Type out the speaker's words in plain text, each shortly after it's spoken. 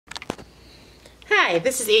Hi,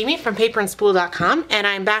 this is Amy from paperandspool.com, and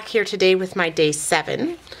I'm back here today with my day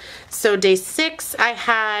 7. So day 6 I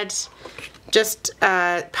had just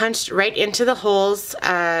punched right into the holes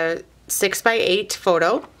 6x8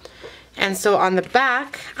 photo. And so on the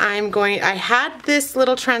back I had this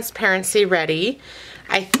little transparency ready.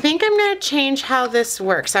 I think I'm going to change how this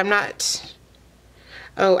works.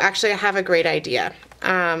 Oh, actually I have a great idea.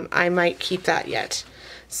 I might keep that yet.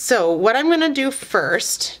 So what I'm going to do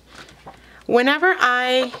first, whenever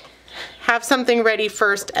I have something ready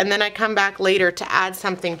first and then I come back later to add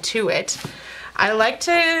something to it, I like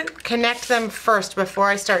to connect them first before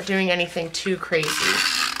I start doing anything too crazy.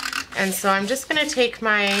 And so I'm just going to take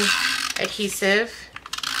my adhesive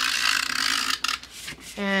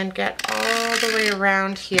and get all the way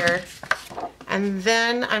around here. And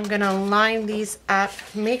then I'm going to line these up,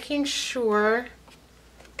 making sure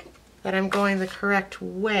that I'm going the correct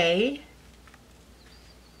way,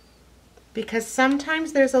 because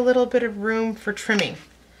sometimes there's a little bit of room for trimming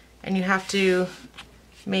and you have to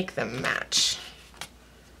make them match.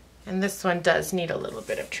 And this one does need a little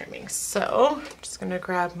bit of trimming. So I'm just going to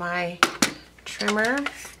grab my trimmer.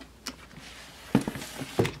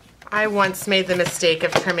 I once made the mistake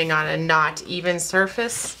of trimming on a not even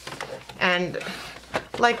surface, and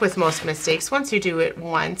like with most mistakes, once you do it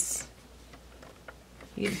once,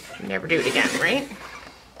 you never do it again, right?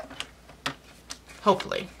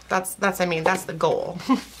 Hopefully. That's the goal.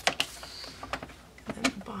 And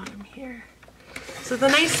the bottom here. So the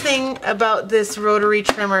nice thing about this rotary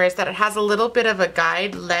trimmer is that it has a little bit of a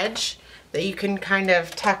guide ledge that you can kind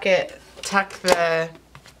of tuck the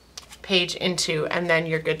page into, and then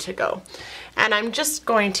you're good to go. And I'm just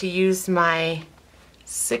going to use my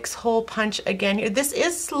 6-hole punch again here. This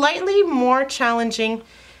is slightly more challenging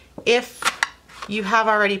if you have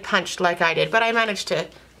already punched like I did, but I managed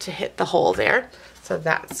to hit the hole there, so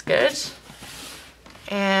that's good.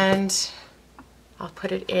 And I'll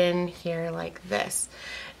put it in here like this.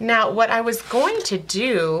 Now what I was going to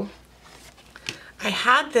do, I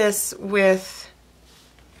had this with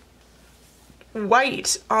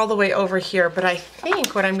white all the way over here, but I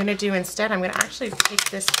think what I'm going to do instead, I'm going to actually take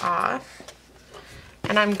this off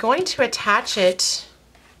and I'm going to attach it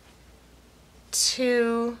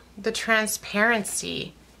to the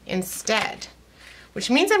transparency instead, which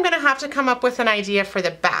means I'm going to have to come up with an idea for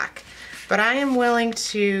the back, but I am willing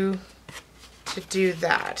to do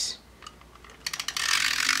that.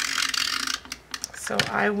 So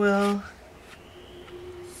I will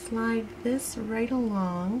slide this right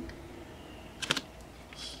along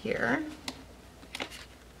here.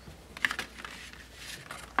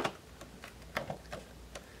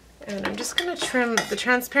 And I'm just going to trim the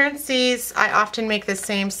transparencies. I often make the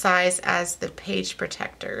same size as the page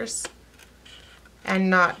protectors and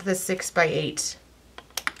not the 6x8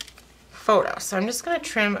 photo. So I'm just going to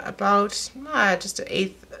trim about just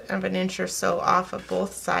 1/8 of an inch or so off of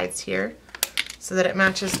both sides here so that it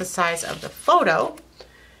matches the size of the photo.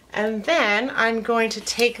 And then I'm going to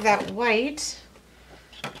take that white,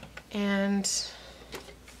 and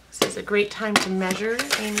this is a great time to measure,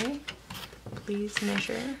 Amy. Please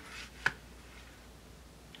measure.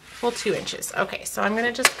 Full 2 inches. Okay, so I'm going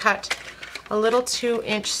to just cut a little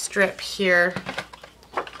 2-inch strip here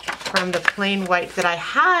from the plain white that I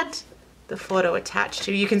had the photo attached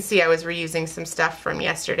to. You can see I was reusing some stuff from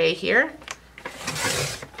yesterday here.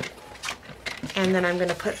 And then I'm going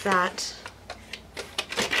to put that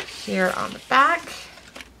here on the back.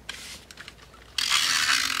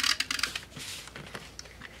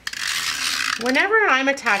 Whenever I'm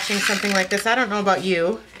attaching something like this, I don't know about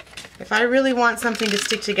you, if I really want something to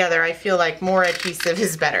stick together, I feel like more adhesive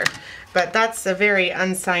is better. But that's a very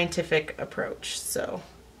unscientific approach, so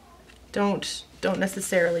don't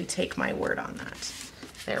necessarily take my word on that.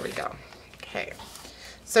 There we go. Okay.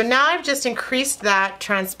 So now I've just increased that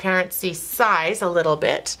transparency size a little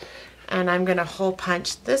bit, and I'm going to hole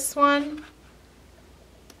punch this one,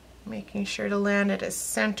 making sure to land it as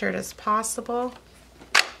centered as possible.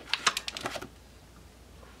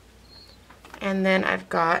 And then I've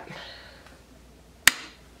got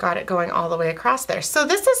it going all the way across there. So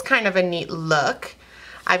this is kind of a neat look.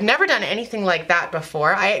 I've never done anything like that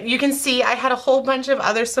before. You can see I had a whole bunch of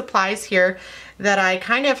other supplies here that I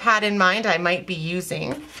kind of had in mind I might be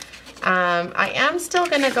using. I am still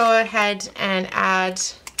going to go ahead and add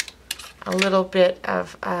a little bit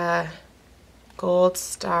of a gold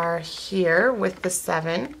star here with the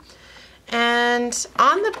 7. And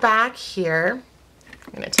on the back here,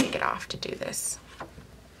 I'm going to take it off to do this.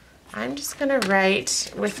 I'm just going to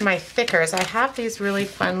write with my thickers. I have these really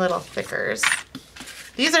fun little thickers.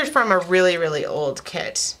 These are from a really, really old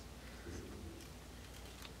kit.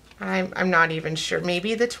 I'm not even sure.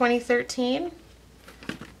 Maybe the 2013?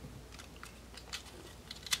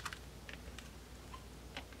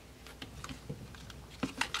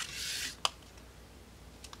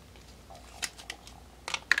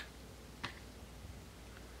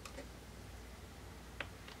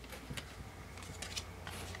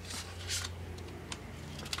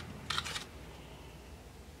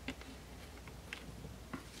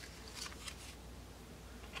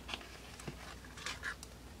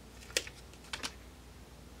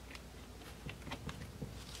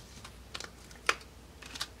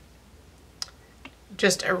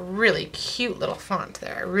 Just a really cute little font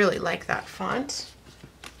there. I really like that font.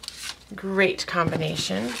 Great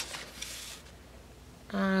combination.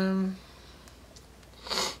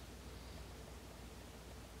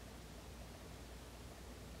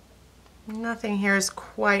 Nothing here is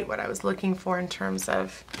quite what I was looking for in terms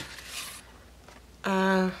of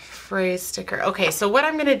phrase sticker. Okay, so what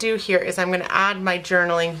I'm going to do here is I'm going to add my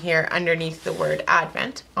journaling here underneath the word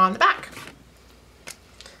Advent on the back.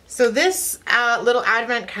 So this little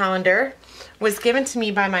Advent calendar was given to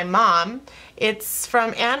me by my mom. It's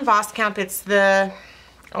from Anne Voskamp. It's the,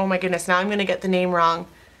 oh my goodness, now I'm going to get the name wrong.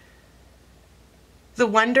 The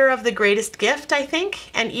Wonder of the Greatest Gift, I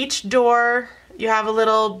think. And each door, you have a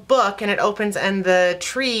little book and it opens, and the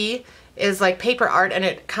tree is like paper art and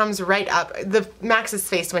it comes right up. Max's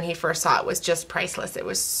face when he first saw it was just priceless. It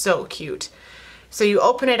was so cute. So you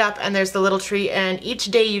open it up and there's the little tree, and each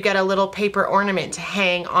day you get a little paper ornament to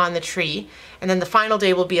hang on the tree. And then the final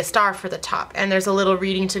day will be a star for the top. And there's a little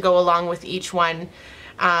reading to go along with each one.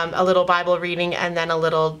 A little Bible reading and then a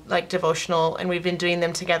little like devotional, and we've been doing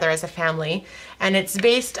them together as a family. And it's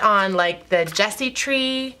based on like the Jesse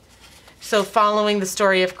tree. So following the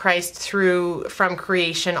story of Christ from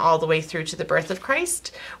creation all the way through to the birth of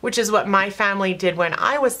Christ, which is what my family did when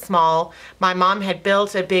I was small. My mom had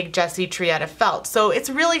built a big Jesse tree out of felt. So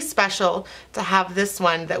it's really special to have this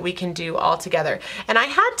one that we can do all together. And I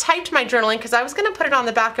had typed my journaling because I was going to put it on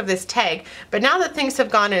the back of this tag, but now that things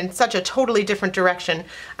have gone in such a totally different direction,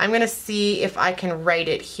 I'm going to see if I can write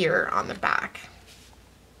it here on the back.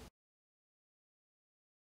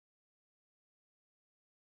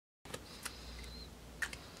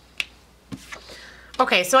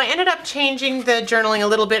 Okay, so I ended up changing the journaling a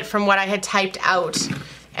little bit from what I had typed out,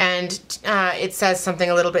 and it says something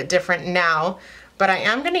a little bit different now, but I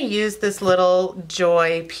am going to use this little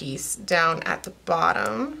joy piece down at the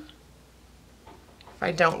bottom, if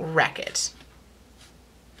I don't wreck it.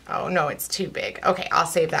 Oh no, it's too big. Okay, I'll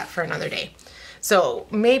save that for another day. So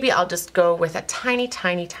maybe I'll just go with a tiny,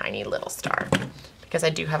 tiny, tiny little star, because I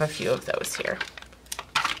do have a few of those here.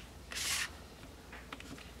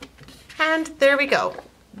 And there we go,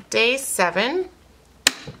 day 7.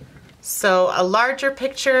 So a larger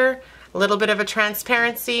picture, a little bit of a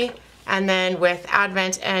transparency, and then with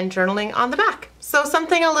Advent and journaling on the back. So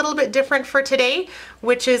something a little bit different for today,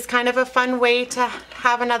 which is kind of a fun way to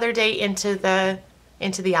have another day into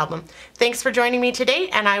the album. Thanks for joining me today,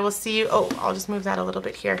 and I will see you. Oh, I'll just move that a little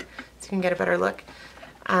bit here so you can get a better look.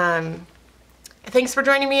 Thanks for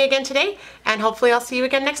joining me again today, and hopefully I'll see you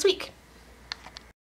again next week.